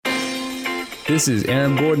This is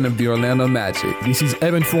Aaron Gordon of the Orlando Magic. This is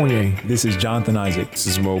Evan Fournier. This is Jonathan Isaac. This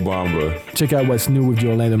is Mo Bamba. Check out what's new with the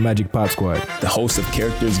Orlando Magic Pod Squad. The host of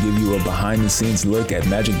characters give you a behind-the-scenes look at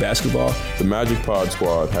Magic basketball. The Magic Pod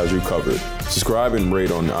Squad has you covered. Subscribe and rate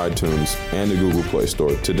on iTunes and the Google Play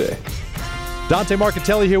Store today. Dante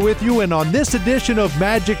Marchitelli here with you, and on this edition of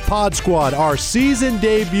Magic Pod Squad, our season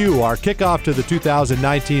debut, our kickoff to the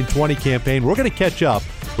 2019-20 campaign, we're going to catch up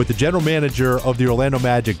with the general manager of the Orlando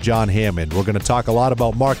Magic, John Hammond. We're going to talk a lot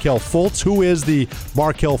about Markelle Fultz. Who is the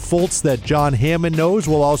Markelle Fultz that John Hammond knows?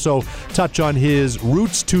 We'll also touch on his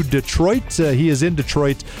roots to Detroit. He is in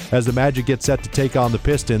Detroit as the Magic get set to take on the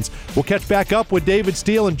Pistons. We'll catch back up with David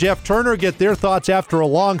Steele and Jeff Turner, get their thoughts after a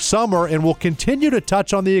long summer, and we'll continue to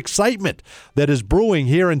touch on the excitement that is brewing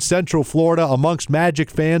here in Central Florida amongst Magic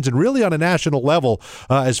fans and really on a national level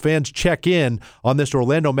as fans check in on this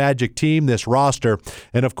Orlando Magic team, this roster.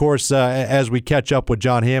 And, of course, as we catch up with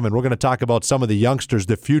John Hammond, we're going to talk about some of the youngsters,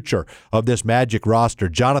 the future of this Magic roster.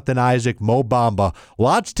 Jonathan Isaac, Mo Bamba,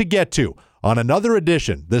 lots to get to on another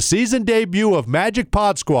edition, the season debut of Magic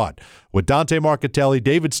Pod Squad with Dante Marchitelli,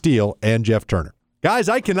 David Steele, and Jeff Turner. Guys,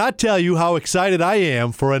 I cannot tell you how excited I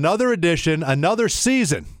am for another edition, another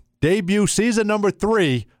season. Debut season number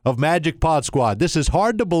 3 of Magic Pod Squad. This is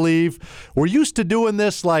hard to believe. We're used to doing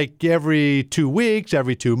this like every 2 weeks,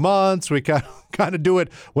 every 2 months. We kind of do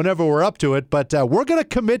it whenever we're up to it, but we're going to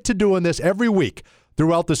commit to doing this every week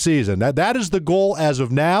throughout the season. That is the goal as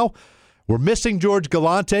of now. We're missing George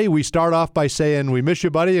Galante. We start off by saying we miss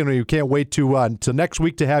you, buddy, and we can't wait to next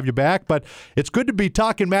week to have you back. But it's good to be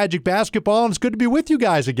talking Magic basketball, and it's good to be with you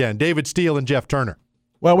guys again, David Steele and Jeff Turner.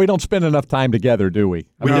 Well, we don't spend enough time together, do we?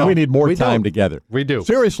 We need more time together. We do.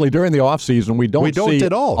 Seriously, during the off season, we don't see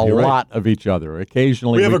at all. a lot of each other.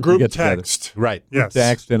 Occasionally, we have a group get text. Together. Right. Yes.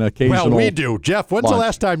 Text and occasional. Well, we do. Jeff, when's the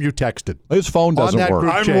last time you texted? His phone doesn't work.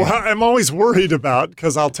 I'm always worried about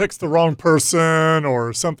because I'll text the wrong person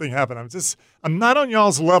or something happen. I'm not on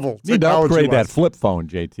y'all's level. You need to upgrade that flip phone,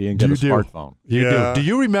 JT, and get a smartphone. You do. Do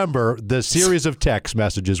you remember the series of text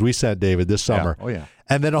messages we sent, David, this summer? Yeah. Oh, yeah.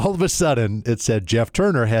 And then all of a sudden, it said Jeff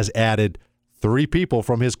Turner has added 3 people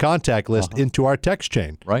from his contact list into our text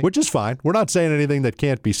chain, right? Which is fine. We're not saying anything that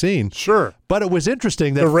can't be seen. Sure. But it was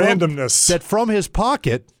interesting that randomness. That from his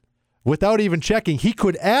pocket, without even checking, he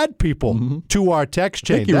could add people to our text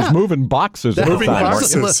chain. I think he was moving boxes. That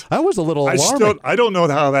was a little alarming. I don't know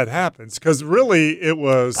how that happens because really it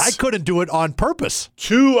was. I couldn't do it on purpose.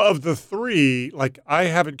 2 of the 3, I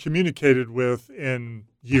haven't communicated with in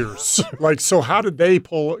years. So how did they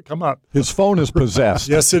come up? His phone is possessed.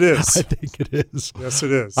 Yes, it is. I think it is. Yes,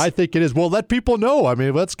 it is. I think it is. Well, let people know. I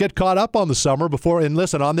mean, let's get caught up on the summer before. And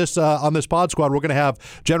listen, on this Pod Squad, we're going to have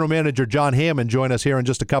General Manager John Hammond join us here in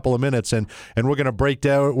just a couple of minutes, and we're going to break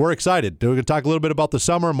down. We're excited. We're going to talk a little bit about the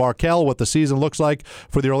summer, Markelle, what the season looks like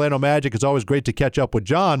for the Orlando Magic. It's always great to catch up with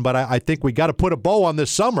John, but I think we got to put a bow on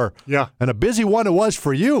this summer. Yeah, and a busy one it was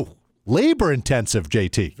for you. Labor intensive,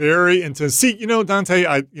 JT. Very intense. See, Dante,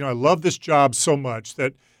 I love this job so much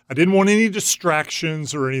that I didn't want any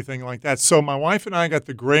distractions or anything like that. So my wife and I got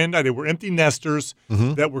the grand idea. We're empty nesters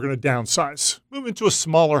that we're going to downsize, move into a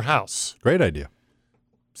smaller house. Great idea.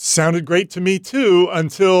 Sounded great to me too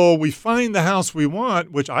until we find the house we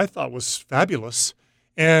want, which I thought was fabulous,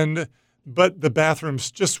 but the bathrooms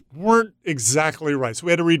just weren't exactly right. So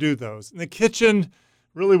we had to redo those. And the kitchen.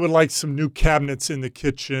 Really would like some new cabinets in the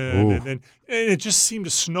kitchen, and it just seemed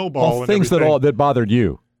to snowball. Well, things that bothered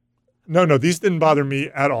you. No, these didn't bother me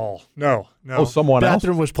at all. No. Oh, someone else?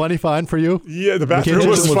 Bathroom was plenty fine for you? Yeah, the bathroom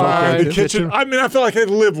was fine. Okay. The kitchen. I mean, I felt like I'd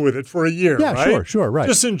live with it for a year. Yeah, right? sure, right.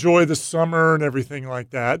 Just enjoy the summer and everything like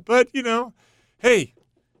that. But hey,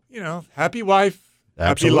 happy wife.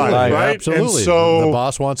 Absolutely. Happy life, right? Absolutely. And so, the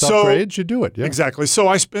boss wants upgrades, you do it. Yeah. Exactly. So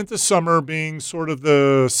I spent the summer being sort of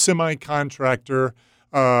the semi-contractor,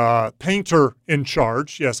 painter in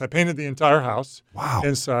charge. Yes, I painted the entire house. Wow.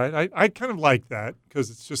 Inside. I kind of like that because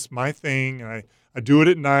it's just my thing, and I do it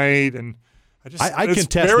at night, and I can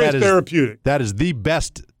test very that therapeutic. That is the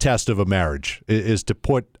best test of a marriage, is to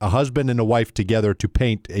put a husband and a wife together to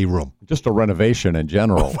paint a room. Just a renovation in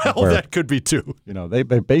general. Well, that could be too. They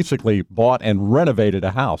basically bought and renovated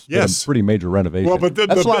a house. Yes. A pretty major renovation. Well, but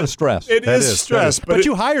that's a lot of stress. It is stress. But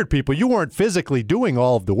you hired people. You weren't physically doing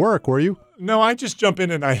all of the work, were you? No, I just jump in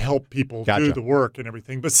and I help people Gotcha. do the work and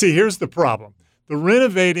everything. But see, here's the problem. The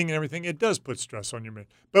renovating and everything, it does put stress on your man.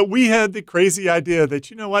 But we had the crazy idea that,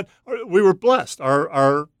 you know what, we were blessed.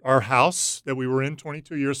 Our house that we were in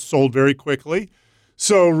 22 years sold very quickly.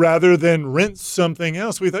 So rather than rent something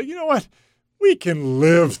else, we thought, you know what, we can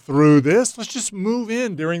live through this. Let's just move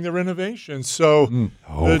in during the renovation. So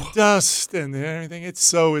the dust and everything,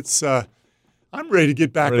 I'm ready to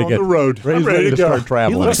get back Ready on to the road. Ready, I'm ready to go. start He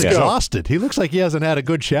traveling. looks again. exhausted. He looks like he hasn't had a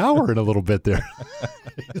good shower in a little bit there.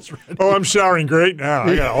 Oh, I'm showering great now.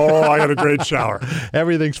 I got a great shower.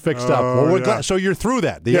 Everything's fixed up. Well, we're yeah. glad. So you're through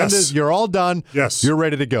that. The Yes. end is, you're all done. Yes. You're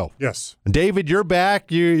ready to go. Yes. David, you're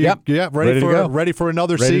back. Yep. Ready Ready to for go. ready for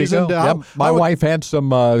another Ready to season. go. How- Yep. My how- wife had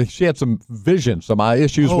some. She had some vision, some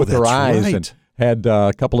issues Oh, with her that's eyes, right. and had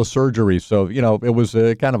a couple of surgeries. So it was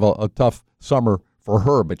kind of a tough summer for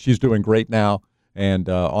her, but she's doing great now and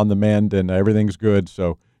on the mend, and everything's good.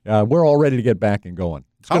 So we're all ready to get back and going.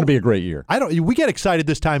 It's going to be a great year. We get excited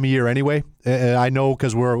this time of year anyway. I know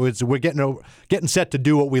because we're getting set to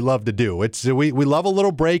do what we love to do. We love a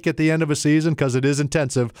little break at the end of a season because it is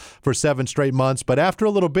intensive for 7 straight months. But after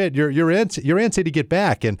a little bit, you're antsy to get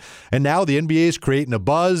back, and now the NBA is creating a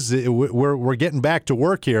buzz. We're getting back to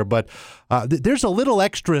work here, but there's a little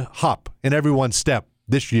extra hop in everyone's step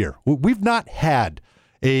this year. We've not had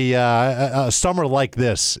a summer like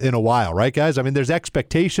this in a while, right, guys? I mean, there's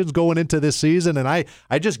expectations going into this season, and I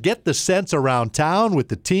just get the sense around town with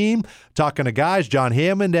the team, talking to guys, John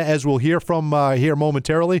Hammond, as we'll hear from here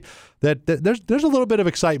momentarily, that there's a little bit of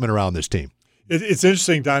excitement around this team. It's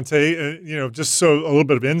interesting, Dante, just so a little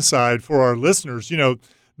bit of insight for our listeners.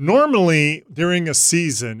 Normally during a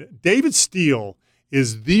season, David Steele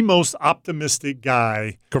is the most optimistic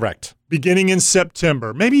guy. Correct. Beginning in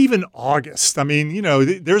September, maybe even August. I mean,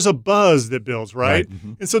 there's a buzz that builds, right?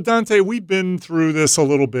 Mm-hmm. And so, Dante, we've been through this a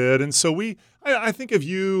little bit. And so I think of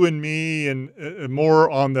you and me and more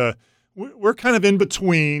on we're kind of in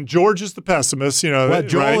between. George is the pessimist, Well, right?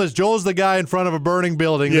 Joel's the guy in front of a burning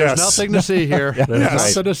building. Yes. There's nothing to see here. There's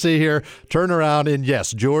Yes. nothing to see here. Turn around, and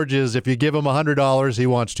yes, George is, if you give him $100, he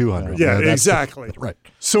wants $200. Yeah, That's- exactly. Right.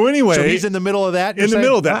 So anyway. So he's in the middle of that? you're in the saying?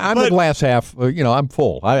 middle of that. I'm But- the glass half. I'm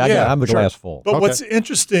full. I'm the sure. glass full. But Okay. what's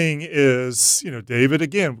interesting is, David,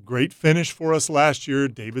 again, great finish for us last year.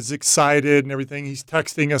 David's excited and everything. He's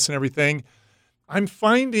texting us and everything. I'm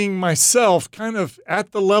finding myself kind of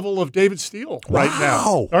at the level of David Steele right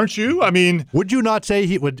Wow. now. Aren't you? I mean, Would you not say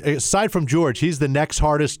he would, aside from George, he's the next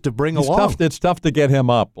hardest to bring along? It's tough to get him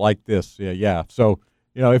up like this. Yeah. So,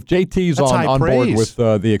 if JT's That's high on board praise. with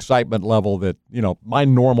the excitement level that, my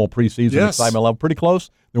normal preseason Yes. excitement level, pretty close,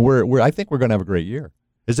 then I think we're going to have a great year.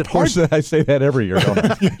 Is it Of hard? course, I say that every year, don't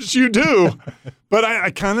I? yes, you do. But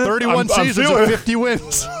I kind of 31 seasons feeling of 50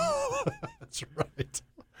 wins. That's right.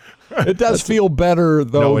 It does feel better,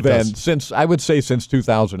 though, No, it than does. since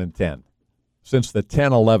 2010, since the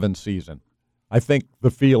 10-11 season. I think the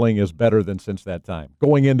feeling is better than since that time,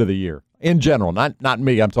 going into the year. In general, not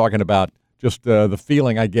me. I'm talking about just the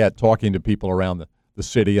feeling I get talking to people around the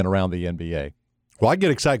city and around the NBA. Well, I get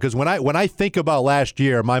excited because when I think about last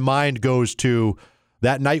year, my mind goes to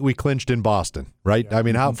that night we clinched in Boston, right? I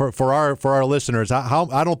mean, how for our listeners, how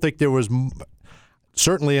I don't think there was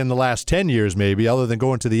certainly in the last 10 years, maybe, other than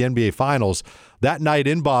going to the NBA Finals, that night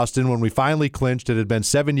in Boston when we finally clinched. It had been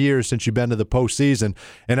 7 years since you've been to the postseason,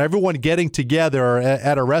 and everyone getting together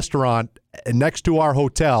at a restaurant next to our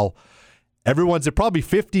hotel. Everyone's there, probably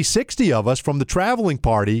 50, 60 of us from the traveling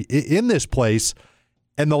party in this place.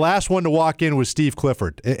 And the last one to walk in was Steve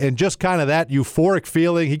Clifford. And just kind of that euphoric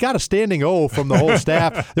feeling. He got a standing O from the whole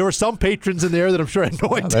staff. There were some patrons in there that I'm sure had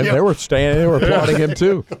no idea. They were applauding him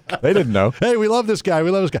too. They didn't know. Hey, we love this guy.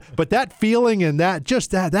 We love this guy. But that feeling and that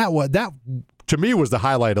to me was the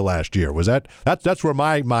highlight of last year. That's where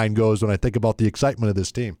my mind goes when I think about the excitement of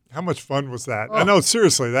this team. How much fun was that? I know,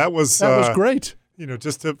 seriously, that was Great.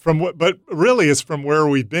 but really it's from where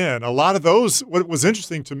we've been. A lot of those, what was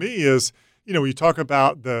interesting to me is, you talk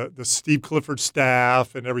about the Steve Clifford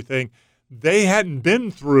staff and everything. They hadn't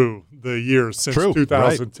been through the years since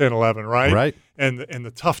 2010-11, right? Right. And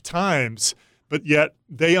the tough times, but yet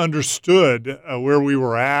they understood where we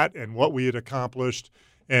were at and what we had accomplished.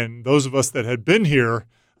 And those of us that had been here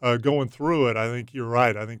going through it, I think you're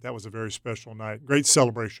right. I think that was a very special night. Great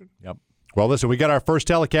celebration. Yep. Well, listen, we got our first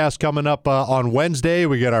telecast coming up on Wednesday.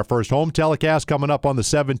 We got our first home telecast coming up on the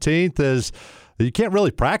 17th. You can't really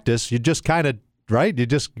practice. You just kind of, right?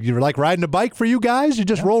 You're like riding a bike for you guys. You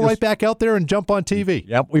just roll right back out there and jump on TV.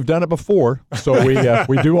 Yep, we've done it before. So we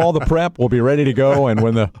do all the prep. We'll be ready to go. And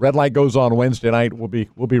when the red light goes on Wednesday night, we'll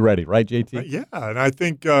be ready. Right, JT? Yeah, and I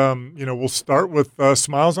think we'll start with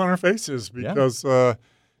smiles on our faces because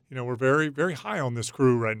we're very, very high on this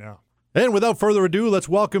crew right now. And without further ado, let's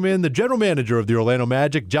welcome in the general manager of the Orlando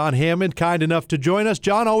Magic, John Hammond, kind enough to join us.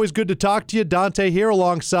 John, always good to talk to you. Dante here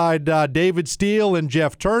alongside David Steele and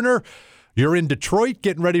Jeff Turner. You're in Detroit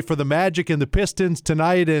getting ready for the Magic and the Pistons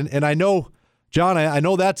tonight. And I know, John, I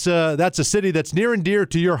know that's a city that's near and dear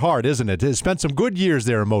to your heart, isn't it? You spent some good years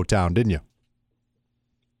there in Motown, didn't you?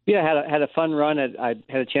 Yeah, had a fun run. I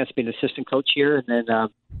had a chance to be an assistant coach here, and then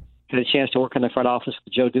had a chance to work in the front office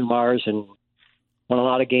with Joe Dumars, and won a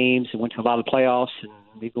lot of games and went to a lot of playoffs, and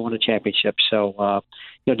maybe won a championship. So,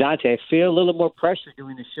 Dante, I feel a little more pressure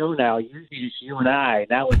doing the show now. Usually it's you and I.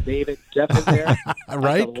 Now with David, Jeff in there,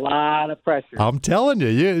 right? That's a lot of pressure. I'm telling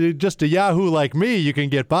you, just a Yahoo like me, you can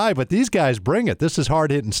get by, but these guys bring it. This is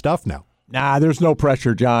hard-hitting stuff now. Nah, there's no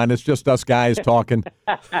pressure, John. It's just us guys talking.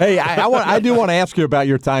 Hey, I do want to ask you about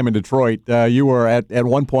your time in Detroit. You were at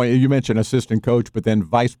one point, you mentioned assistant coach, but then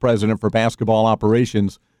vice president for basketball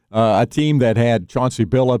operations, a team that had Chauncey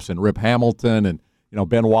Billups and Rip Hamilton and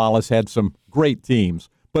Ben Wallace, had some great teams,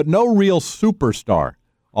 but no real superstar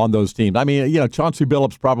on those teams. I mean, Chauncey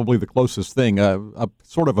Billups probably the closest thing, a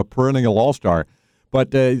sort of a perennial all-star.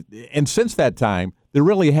 But and since that time, there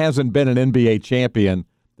really hasn't been an NBA champion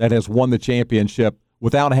that has won the championship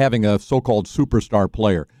without having a so-called superstar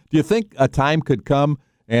player. Do you think a time could come,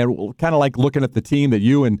 and kind of like looking at the team that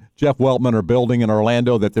you and Jeff Weltman are building in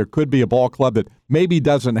Orlando, that there could be a ball club that maybe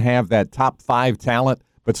doesn't have that top 5 talent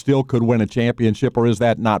but still could win a championship, or is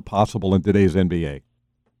that not possible in today's NBA?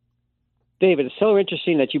 David, it's so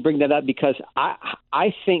interesting that you bring that up, because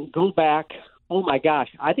I think, go back, oh my gosh,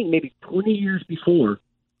 I think maybe 20 years before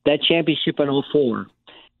that championship in 2004,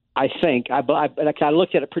 I think, I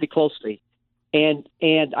looked at it pretty closely, and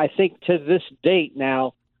I think to this date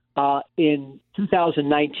now, in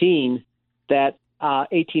 2019, that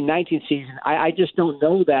 18-19 season, I just don't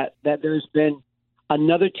know that there's been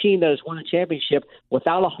another team that has won a championship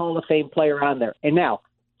without a Hall of Fame player on there. And now,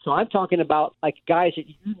 so I'm talking about like guys that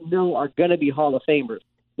are going to be Hall of Famers.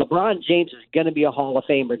 LeBron James is going to be a Hall of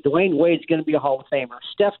Famer. Dwayne Wade's going to be a Hall of Famer.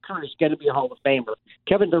 Steph Curry is going to be a Hall of Famer.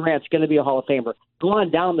 Kevin Durant's going to be a Hall of Famer. Go on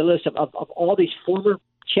down the list of all these former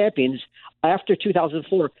champions after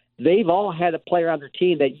 2004. They've all had a player on their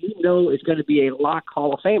team that is going to be a lock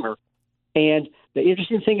Hall of Famer. And the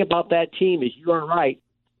interesting thing about that team is, you are right.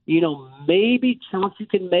 Maybe Chauncey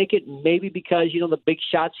can make it, maybe because, the big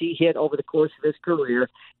shots he hit over the course of his career.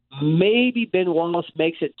 Maybe Ben Wallace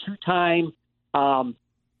makes it two-time,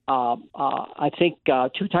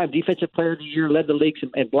 two-time Defensive Player of the Year, led the league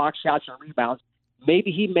in block shots and rebounds.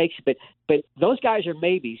 Maybe he makes it, but those guys are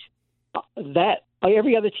maybes.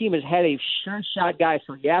 Every other team has had a sure-shot guy,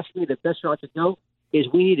 so you ask me, the best route to go is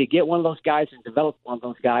we need to get one of those guys and develop one of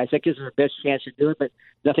those guys. That gives us the best chance to do it, but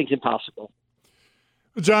nothing's impossible.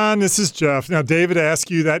 John, this is Jeff. Now, David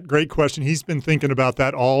asked you that great question. He's been thinking about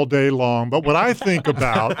that all day long. But what I think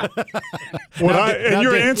about,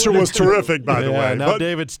 your answer was terrific, by the way. Now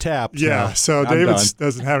David's tapped. Yeah, so David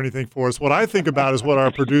doesn't have anything for us. What I think about is what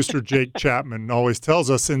our producer, Jake Chapman, always tells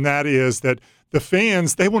us, and that is that the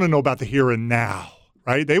fans, they want to know about the here and now,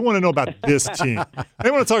 right? They want to know about this team.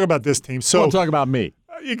 They want to talk about this team. So don't talk about me.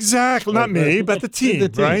 Exactly, not me, but the team,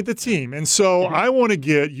 right? The team. And so I want to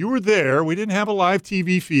get, you were there, we didn't have a live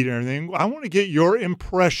TV feed or anything. I want to get your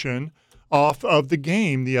impression off of the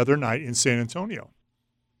game the other night in San Antonio.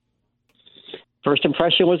 First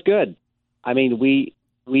impression was good. I mean, we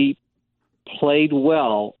played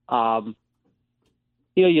well.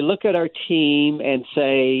 You look at our team and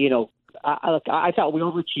say, I thought we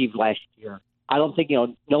overachieved last year. I don't think,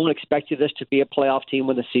 no one expected us to be a playoff team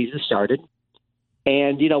when the season started.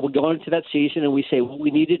 And, we're going into that season and we say what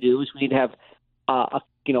we need to do is we need to have, a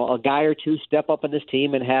guy or two step up in this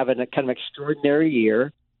team and have a kind of extraordinary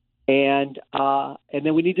year. And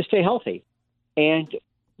then we need to stay healthy. And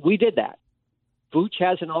we did that. Vooch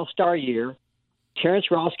has an all-star year.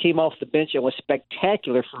 Terrence Ross came off the bench and was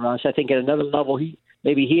spectacular for us. I think at another level,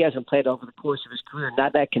 maybe he hasn't played over the course of his career,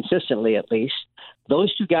 not that consistently at least.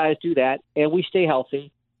 Those two guys do that, and we stay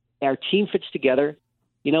healthy. Our team fits together.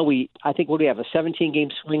 I think we have a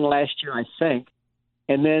 17-game swing last year, I think,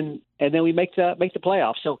 and then we make the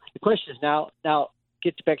playoffs. So the question is now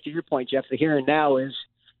get back to your point, Jeff. The here and now is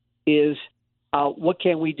what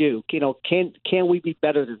can we do? Can we be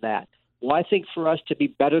better than that? Well, I think for us to be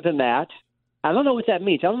better than that, I don't know what that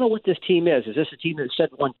means. I don't know what this team is. Is this a team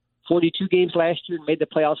that won 42 games last year and made the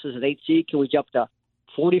playoffs as an 8 seed? Can we jump to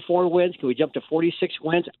 44 wins? Can we jump to 46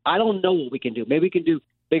 wins? I don't know what we can do. Maybe we can do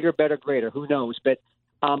bigger, better, greater. Who knows? But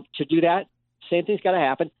to do that, same thing's got to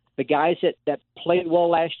happen. The guys that played well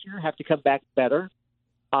last year have to come back better.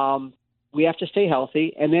 We have to stay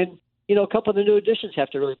healthy. And then, a couple of the new additions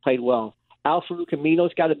have to really play well. Al-Farouq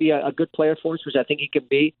Amino's got to be a good player for us, which I think he can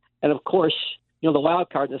be. And, of course, the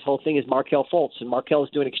wild card in this whole thing is Markelle Fultz. And Markelle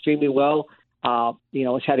is doing extremely well. Has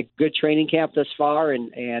had a good training camp thus far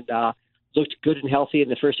and looked good and healthy in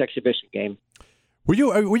the first exhibition game. Were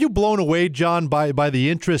you blown away, John, by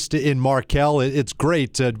the interest in Markelle? It's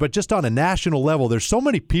great, but just on a national level, there's so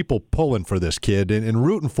many people pulling for this kid and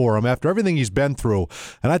rooting for him after everything he's been through.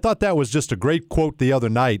 And I thought that was just a great quote the other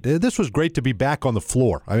night. This was great to be back on the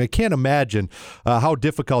floor. I can't imagine how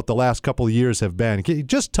difficult the last couple of years have been. Can you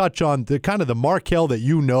just touch on the kind of the Markelle that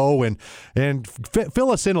you know and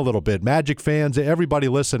fill us in a little bit, Magic fans, everybody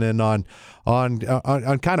listening on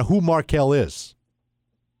kind of who Markelle is?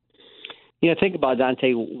 Think about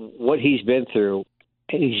Dante, what he's been through.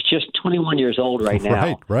 He's just 21 years old right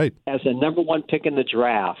now. Right. As the number one pick in the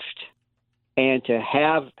draft. And to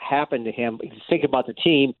have happened to him, think about the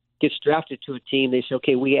team, gets drafted to a team. They say,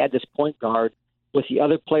 okay, we add this point guard with the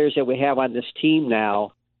other players that we have on this team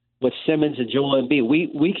now, with Simmons and Joel Embiid.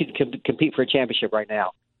 We could compete for a championship right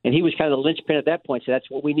now. And he was kind of the linchpin at that point. So that's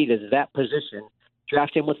what we need, is that position.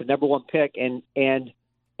 Draft him with the number one pick and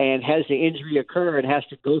has the injury occur and has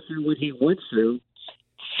to go through what he went through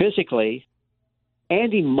physically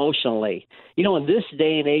and emotionally. In this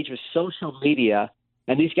day and age with social media,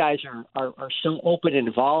 and these guys are so open and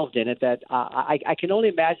involved in it, that I can only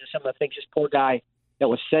imagine some of the things this poor guy that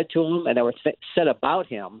was said to him and that were said about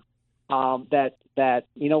him that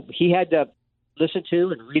he had to listen to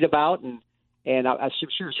and read about, and I'm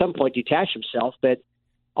sure at some point detach himself. But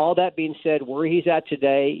all that being said, where he's at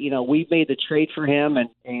today, we've made the trade for him,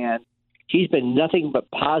 and he's been nothing but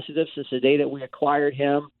positive since the day that we acquired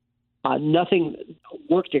him.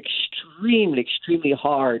 Worked extremely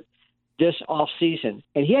hard this off season,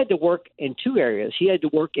 and he had to work in two areas. He had to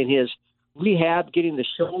work in his rehab, getting the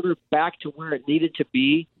shoulder back to where it needed to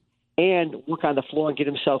be, and work on the floor and get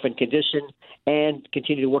himself in condition, and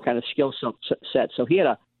continue to work on a skill set. So he had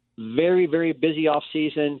a very, very busy off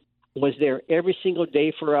season. Was there every single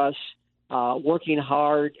day for us, working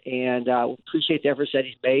hard, and appreciate the efforts that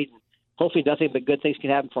he's made. And hopefully nothing but good things can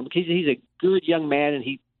happen for him, because he's a good young man, and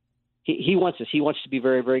he wants this. He wants to be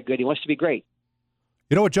very, very good. He wants to be great.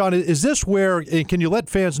 You know what, John, is this where, and can you let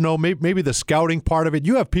fans know maybe the scouting part of it?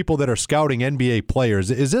 You have people that are scouting NBA players.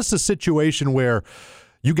 Is this a situation where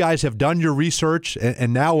you guys have done your research,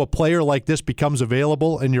 and now a player like this becomes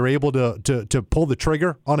available, and you're able to pull the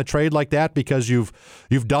trigger on a trade like that because you've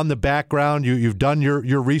done the background, you've done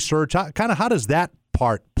your research? How does that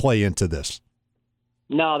part play into this?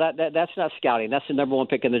 No, that's not scouting. That's the number one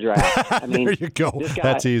pick in the draft. I mean, there you go.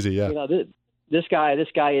 That's easy. Yeah. This guy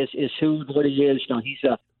is who what he is.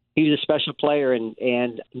 He's a special player,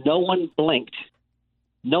 and no one blinked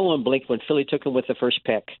when Philly took him with the first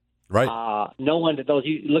pick. Right. No one. Those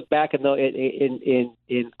you look back in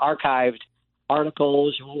archived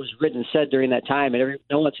articles, what was written and said during that time, and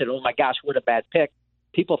no one said, "Oh my gosh, what a bad pick."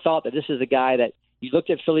 People thought that this is the guy that you looked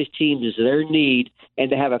at Philly's team as their need, and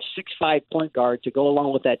to have a 6'5" point guard to go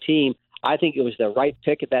along with that team, I think it was the right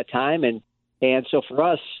pick at that time, and so for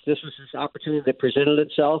us, this was this opportunity that presented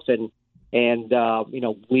itself, and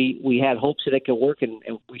we had hopes that it could work, and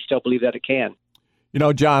we still believe that it can.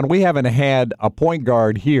 John, we haven't had a point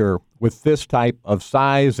guard here with this type of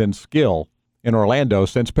size and skill in Orlando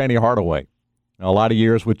since Penny Hardaway. A lot of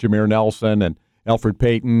years with Jameer Nelson and Elfrid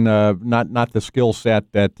Payton, not the skill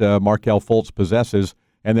set that Markelle Fultz possesses.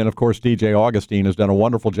 And then, of course, DJ Augustine has done a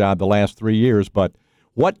wonderful job the last 3 years. But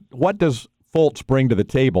what does Fultz bring to the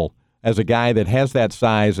table as a guy that has that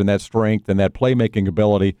size and that strength and that playmaking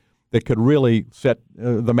ability that could really set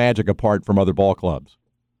the Magic apart from other ball clubs?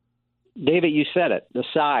 David, you said it, the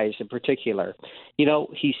size in particular.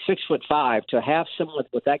 He's 6'5", to have someone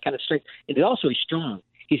with that kind of strength, and also he's strong.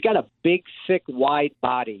 He's got a big, thick, wide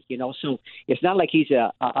body, so it's not like he's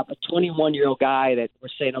a 21-year-old guy that we're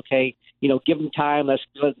saying, okay, give him time, let's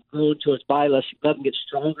let him grow into his body, let's let him get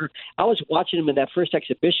stronger. I was watching him in that first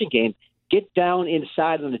exhibition game get down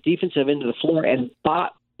inside on the defensive end of the floor and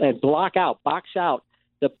box out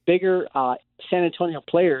the bigger San Antonio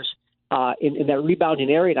players in that rebounding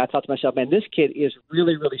area. And I thought to myself, man, this kid is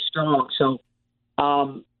really, really strong. So,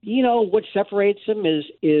 what separates him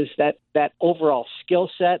is that overall skill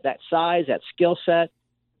set, that size, that skill set.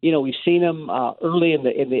 We've seen him early in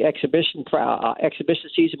the exhibition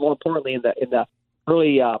season. More importantly, in the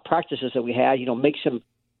early practices that we had, make some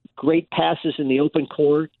great passes in the open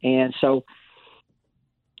court. And so,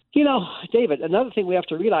 David, another thing we have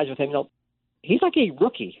to realize with him, he's like a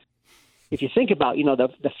rookie. If you think about,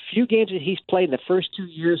 the few games that he's played in the first 2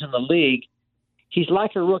 years in the league, he's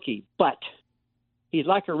like a rookie, but he's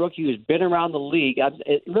like a rookie who's been around the league.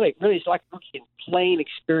 Really, he's like a rookie in playing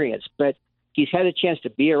experience, but he's had a chance to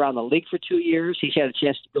be around the league for 2 years. He's had a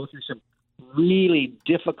chance to go through some really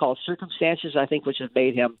difficult circumstances, I think, which have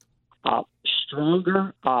made him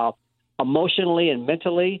stronger emotionally and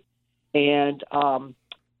mentally. And,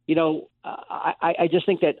 I just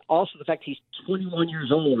think that also the fact he's 21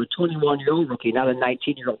 years old, a 21-year-old rookie, not a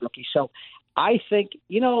 19-year-old rookie. So I think,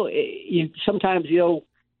 sometimes,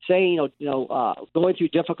 saying, going through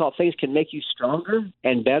difficult things can make you stronger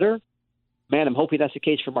and better. Man, I'm hoping that's the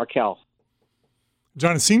case for Markelle.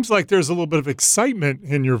 John, it seems like there's a little bit of excitement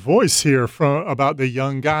in your voice here about the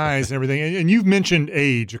young guys and everything. And you've mentioned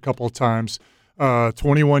age a couple of times,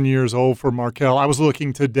 21 years old for Markelle. I was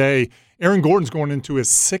looking today. Aaron Gordon's going into his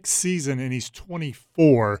 6th season, and he's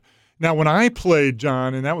 24. Now, when I played,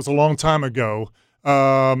 John, and that was a long time ago,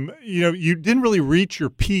 you didn't really reach your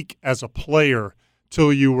peak as a player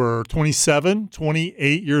till you were 27,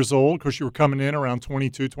 28 years old. Of course, you were coming in around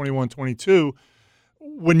 22, 21, 22.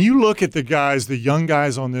 When you look at the young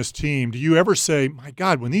guys on this team, do you ever say, my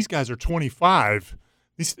God, when these guys are 25,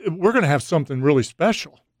 we're going to have something really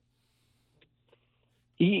special?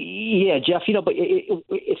 Yeah, Jeff, but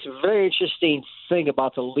it's a very interesting thing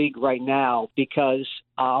about the league right now because,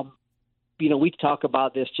 we talk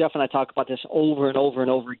about this, Jeff and I talk about this over and over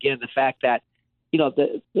and over again, the fact that,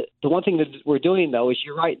 the one thing that we're doing, though, is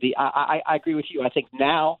you're right. I agree with you. I think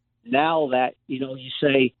now that, you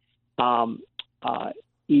say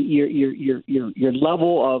your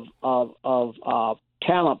level of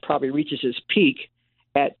talent probably reaches its peak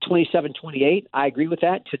at 27, 28. I agree with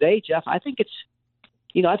that. Today, Jeff, I think it's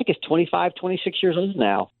 25, 26 years old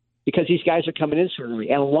now because these guys are coming in so early.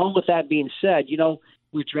 And along with that being said,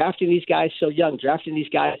 we're drafting these guys so young, drafting these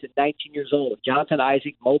guys at 19 years old. Jonathan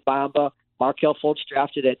Isaac, Mo Bamba, Markelle Fultz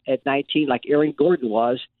drafted at 19 like Aaron Gordon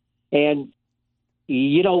was. And,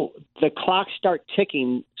 the clocks start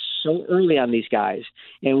ticking so early on these guys.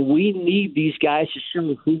 And we need these guys to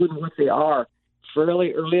show who and what they are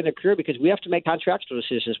fairly early in their career because we have to make contractual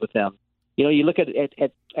decisions with them. You look at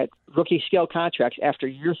rookie scale contracts. After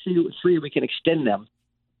year 3, we can extend them.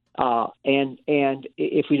 And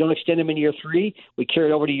if we don't extend them in year 3, we carry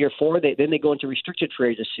it over to year 4. Then they go into restricted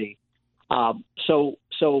free agency.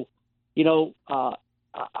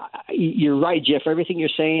 You're right, Jeff. Everything you're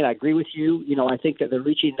saying, I agree with you. I think that they're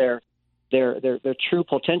reaching their true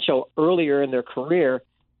potential earlier in their career.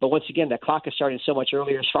 But once again, the clock is starting so much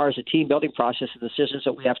earlier as far as the team building process and decisions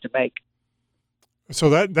that we have to make. So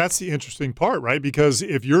that's the interesting part, right? Because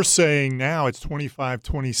if you're saying now it's 25,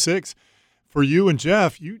 26, for you and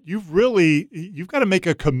Jeff, you've got to make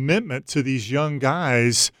a commitment to these young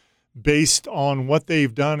guys based on what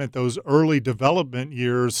they've done at those early development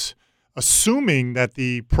years, assuming that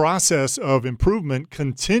the process of improvement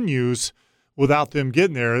continues without them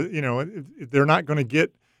getting there. They're not going to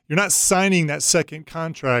get – you're not signing that second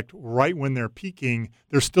contract right when they're peaking.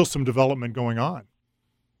 There's still some development going on.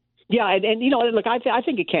 Yeah, and look, I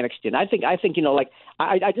think it can extend. I think I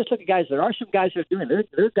just look at guys. There are some guys that are doing it.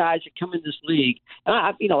 There are guys that come in this league, and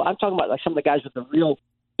I'm talking about like some of the guys with the real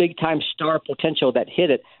big time star potential that hit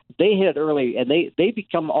it. They hit it early, and they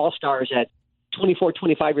become all stars at 24,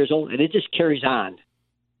 25 years old, and it just carries on.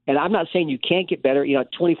 And I'm not saying you can't get better.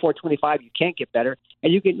 24, 25, you can't get better,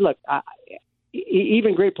 and you can look.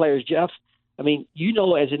 Even great players, Jeff. I mean,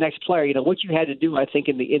 as an ex-player, what you had to do. I think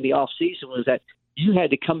in the off season was that you had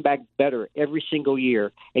to come back better every single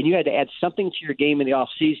year, and you had to add something to your game in the off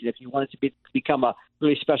season if you wanted to become a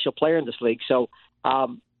really special player in this league. So,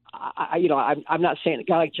 I'm not saying a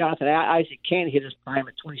guy like Jonathan Isaac can't hit his prime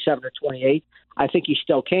at 27 or 28. I think he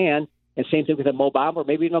still can, and same thing with a Mo Bamba or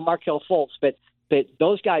maybe even a Markelle Fultz. But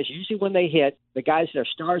those guys usually when they hit, the guys that are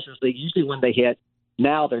stars in this league usually when they hit,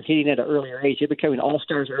 now they're hitting at an earlier age. They're becoming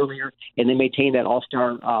all-stars earlier, and they maintain that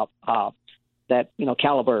all-star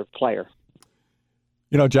caliber player.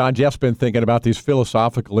 John, Jeff's been thinking about these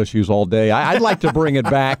philosophical issues all day. I'd like to bring it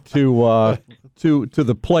back to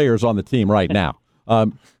the players on the team right now.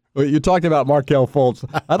 You talked about Markelle Fultz.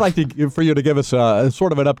 I'd like for you to give us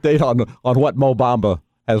sort of an update on what Mo Bamba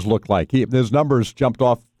has looked like. His numbers jumped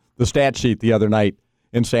off the stat sheet the other night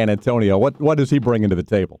in San Antonio. What is he bringing to the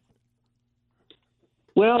table?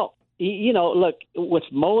 Well, look, with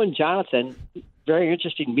Mo and Jonathan, very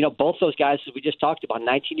interesting. Both those guys, as we just talked about,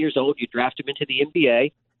 19 years old, you draft them into the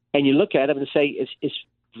NBA, and you look at them and say it's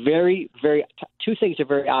very, very – two things are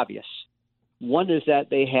very obvious. One is that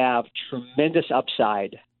they have tremendous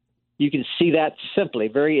upside. You can see that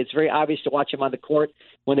simply. It's very obvious to watch them on the court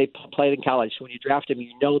when they played in college. So when you draft them,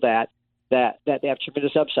 you know that they have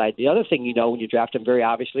tremendous upside. The other thing when you draft them very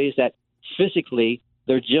obviously is that physically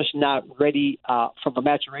they're just not ready from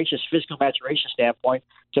a physical maturation standpoint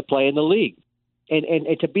to play in the league.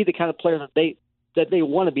 And to be the kind of player that they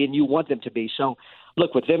want to be and you want them to be. So,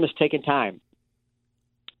 look, with them, it's taking time.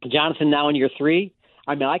 Jonathan now in year 3,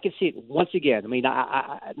 I mean, I can see it once again. I mean,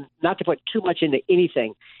 I not to put too much into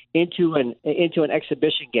anything, into an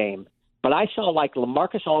exhibition game, But I saw like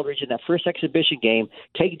LaMarcus Aldridge in that first exhibition game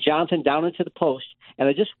take Jonathan down into the post, and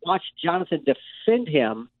I just watched Jonathan defend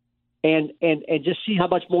him and just see how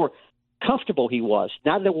much more comfortable he was.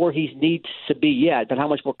 Not that where he needs to be yet, but how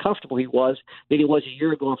much more comfortable he was than he was a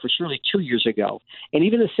year ago and for surely 2 years ago. And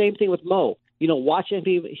even the same thing with Mo. Watching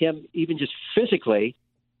him even just physically.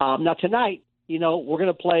 Now tonight, we're going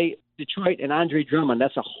to play Detroit and Andre Drummond.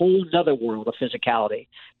 That's a whole other world of physicality.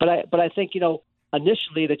 But I think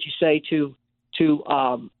initially that you say to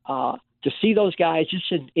see those guys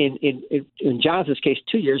just in Jonathan's case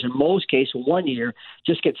 2 years, in Mo's case 1 year,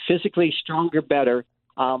 just get physically stronger, better.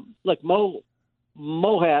 Look, Mo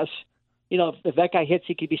has, if that guy hits,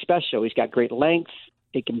 he can be special. He's got great length.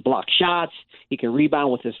 He can block shots. He can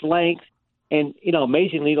rebound with his length. And,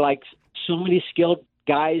 amazingly, like so many skilled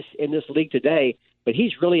guys in this league today, but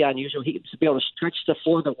he's really unusual. He to be able to stretch the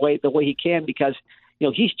floor the way he can because,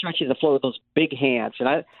 he's stretching the floor with those big hands. And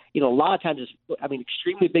a lot of times,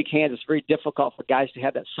 extremely big hands. It's very difficult for guys to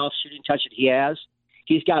have that soft shooting touch that he has.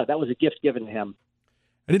 He's got it. That was a gift given to him.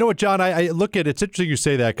 And you know what, John, I look at it's interesting you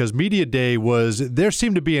say that because Media Day there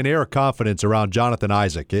seemed to be an air of confidence around Jonathan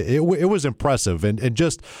Isaac. It was impressive and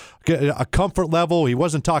just a comfort level. He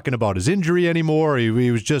wasn't talking about his injury anymore.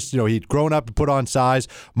 He was just, he'd grown up and put on size.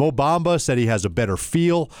 Mo Bamba said he has a better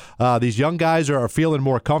feel. These young guys are feeling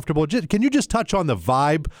more comfortable. Can you just touch on the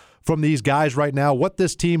vibe from these guys right now, what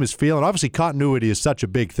this team is feeling? Obviously, continuity is such a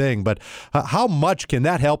big thing, but how much can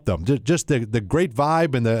that help them? Just the great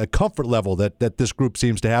vibe and the comfort level that this group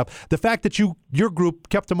seems to have. The fact that your group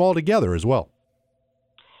kept them all together as well.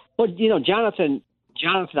 Well, Jonathan,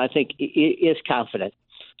 I think, is confident.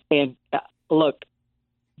 And look,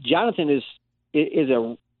 Jonathan is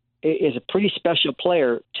a pretty special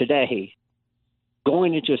player today,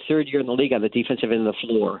 going into his third year in the league on the defensive end of the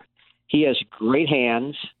floor. He has great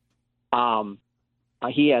hands.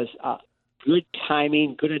 He has good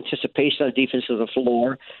timing, good anticipation on the defense of the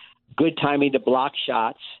floor, good timing to block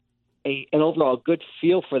shots, and overall good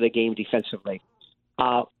feel for the game defensively.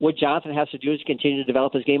 What Jonathan has to do is continue to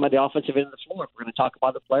develop his game on the offensive end of the floor. If we're going to talk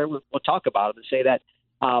about the player, we'll talk about him and say that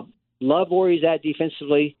love where he's at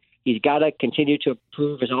defensively. He's got to continue to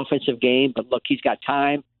improve his offensive game, but look, he's got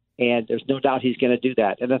time, and there's no doubt he's going to do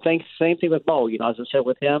that. And I think same thing with Mo. As I said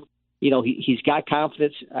with him, he's got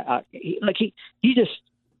confidence. He's just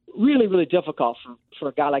really, really difficult for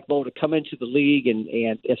a guy like Mo to come into the league and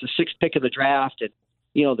as a sixth pick of the draft, and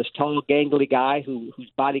this tall, gangly guy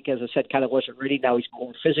whose body, as I said, kind of wasn't ready. Now he's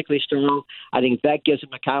more physically strong. I think that gives him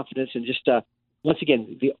the confidence and just once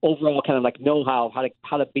again the overall kind of like know-how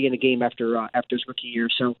how to be in the game after his rookie year.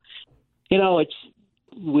 So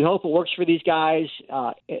we hope it works for these guys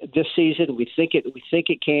this season. We think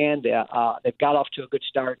it can. They've got off to a good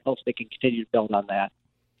start. Hopefully they can continue to build on that.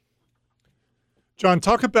 John,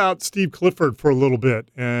 talk about Steve Clifford for a little bit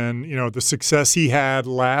and, the success he had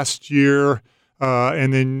last year.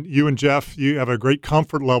 And then you and Jeff, you have a great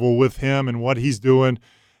comfort level with him and what he's doing.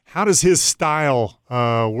 How does his style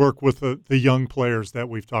work with the young players that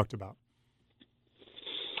we've talked about?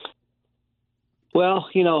 Well,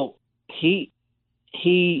 he's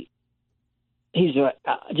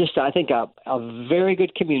I think a very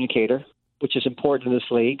good communicator, which is important in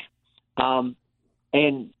this league.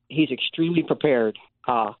 And he's extremely prepared,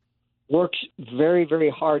 works very, very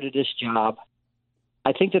hard at his job.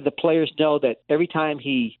 I think that the players know that every time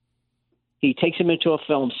he takes them into a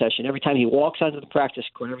film session, every time he walks onto the practice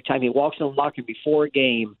court, every time he walks in the locker room before a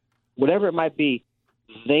game, whatever it might be,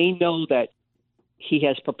 they know that he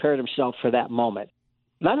has prepared himself for that moment.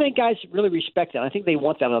 And I think guys really respect that. I think they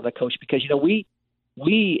want that out of the coach because,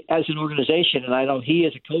 we as an organization, and I know he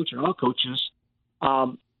as a coach and all coaches,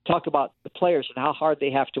 talk about the players and how hard they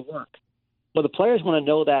have to work. Well, the players want to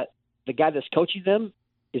know that the guy that's coaching them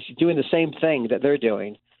is doing the same thing that they're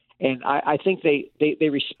doing. And I think they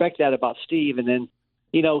respect that about Steve. And then,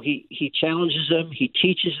 he challenges them. He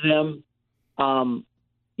teaches them. I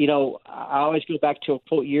always go back to a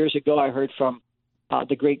quote years ago I heard from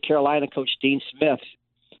the great Carolina coach Dean Smith.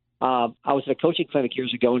 I was at a coaching clinic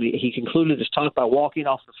years ago, and he concluded his talk by walking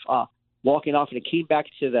off, and he came back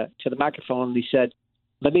to the microphone, and he said,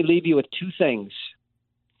 "Let me leave you with two things.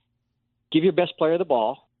 Give your best player the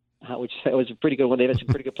ball," which was a pretty good one. They had some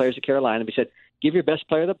pretty good players at Carolina. But he said, "Give your best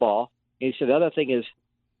player the ball." And he said the other thing is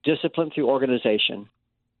discipline through organization.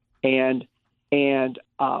 And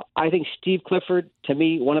I think Steve Clifford, to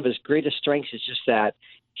me, one of his greatest strengths is just that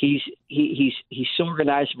he's so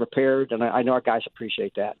organized and prepared, and I know our guys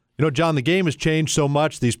appreciate that. You know, John, the game has changed so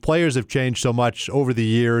much. These players have changed so much over the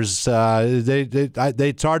years.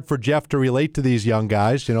 It's hard for Jeff to relate to these young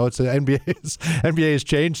guys. You know, it's NBA has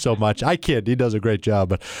changed so much. I kid. He does a great job.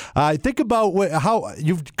 But think about how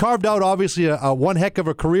you've carved out, obviously, one heck of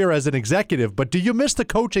a career as an executive. But do you miss the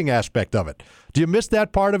coaching aspect of it? Do you miss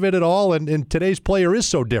that part of it at all? And today's player is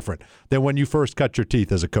so different than when you first cut your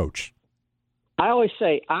teeth as a coach. I always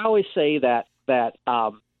say that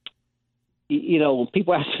you know, when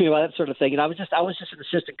people ask me about that sort of thing, and I was just an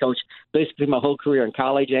assistant coach basically my whole career in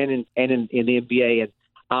college and in the NBA.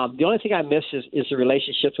 And the only thing I miss is the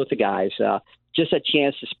relationships with the guys. Just a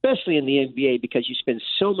chance, especially in the NBA, because you spend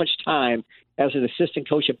so much time as an assistant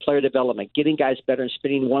coach in player development, getting guys better and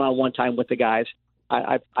spending one-on-one time with the guys.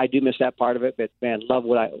 I do miss that part of it, but man, love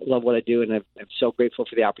what I do, and I'm so grateful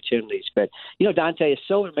for the opportunities. But you know, Dante, it's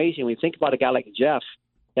so amazing when you think about a guy like Jeff.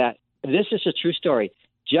 That this is a true story.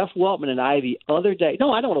 Jeff Weltman and I the other day.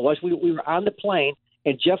 No, I don't know what it was. We were on the plane,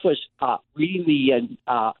 and Jeff was reading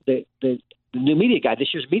the new media guide,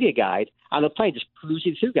 this year's media guide, on the plane, just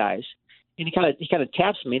cruising through, guys. And he kind of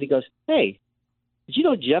taps me and he goes, "Hey, did you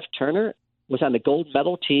know Jeff Turner was on the gold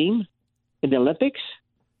medal team in the Olympics?"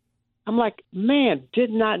 I'm like, man, did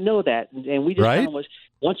not know that. And we just kind of was,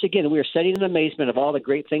 once again, we were sitting in amazement of all the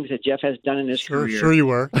great things that Jeff has done in his career. Sure you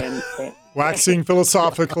were. And waxing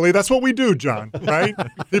philosophically. That's what we do, John, right?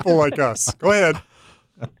 People like us. Go ahead.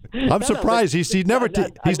 I'm surprised. He's never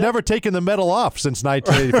taken the medal off since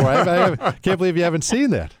 1984. I can't believe you haven't seen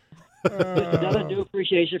that. Another new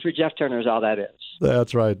appreciation for Jeff Turner is all that is.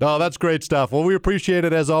 That's right. No, that's great stuff. Well, we appreciate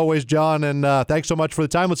it as always, John, and thanks so much for the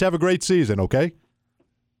time. Let's have a great season, okay?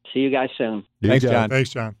 See you guys soon. Thanks, John. Thanks,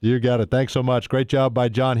 John. You got it. Thanks so much. Great job by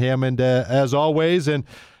John Hammond, as always. And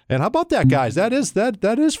how about that, guys? That is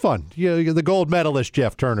fun. The gold medalist,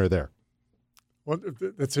 Jeff Turner, there. Well,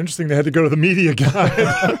 that's interesting. They had to go to the media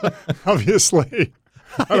guide, obviously.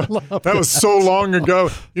 That was so long ago.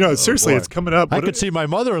 You know, seriously, it's coming up. I could see my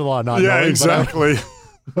mother-in-law not knowing. Yeah, exactly.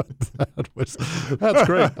 That's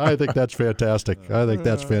great. I think that's fantastic.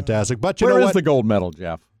 But you know Where what? is the gold medal,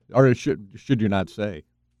 Jeff? Or should you not say?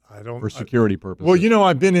 I don't. For security purposes. Well, you know,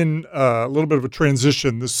 I've been in a little bit of a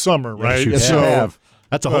transition this summer, right? Yes, you have.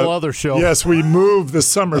 That's a whole other show. Yes, we moved this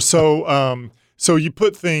summer. So so you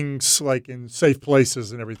put things like in safe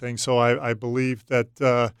places and everything. So I believe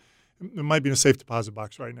that it might be in a safe deposit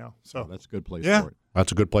box right now. So that's a good place for it.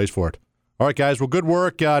 That's a good place for it. All right, guys. Well, good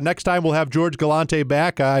work. Next time we'll have George Galante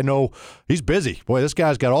back. I know he's busy. Boy, this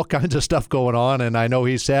guy's got all kinds of stuff going on, and I know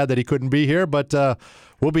he's sad that he couldn't be here, but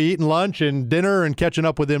we'll be eating lunch and dinner and catching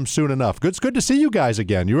up with him soon enough. It's good to see you guys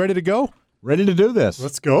again. You ready to go? Ready to do this.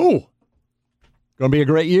 Let's go. Going to be a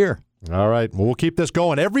great year. All right. Well, we'll keep this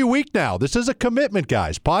going every week now. This is a commitment,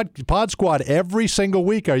 guys. Pod Squad every single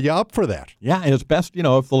week. Are you up for that? Yeah, and it's best,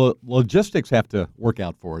 if the logistics have to work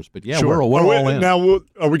out for us. But, yeah, Sure. we're all in. Now,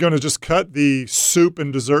 are we going to just cut the soup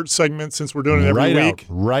and dessert segment since we're doing it every week?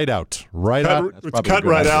 Right out. It's cut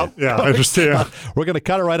right out. Yeah, I understand. We're going to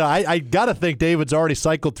cut it right out. I got to think David's already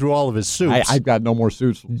cycled through all of his soups. I've got no more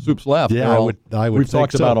soups left. Yeah, I would We've think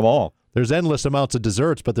talked so. about them all. There's endless amounts of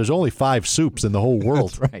desserts, but there's only 5 soups in the whole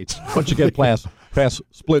world. That's right. Once you get past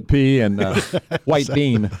split pea and white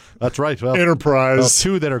bean. That's right. Well, Enterprise.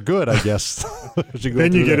 2 that are good, I guess.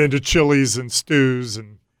 Then you get into chilies and stews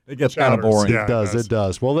and it gets kind of boring. Yeah, it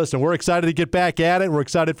does. Well, listen, we're excited to get back at it. We're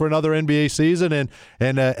excited for another NBA season,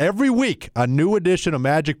 and every week a new edition of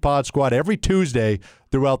Magic Pod Squad every Tuesday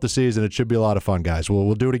throughout the season. It should be a lot of fun, guys.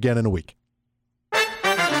 We'll do it again in a week.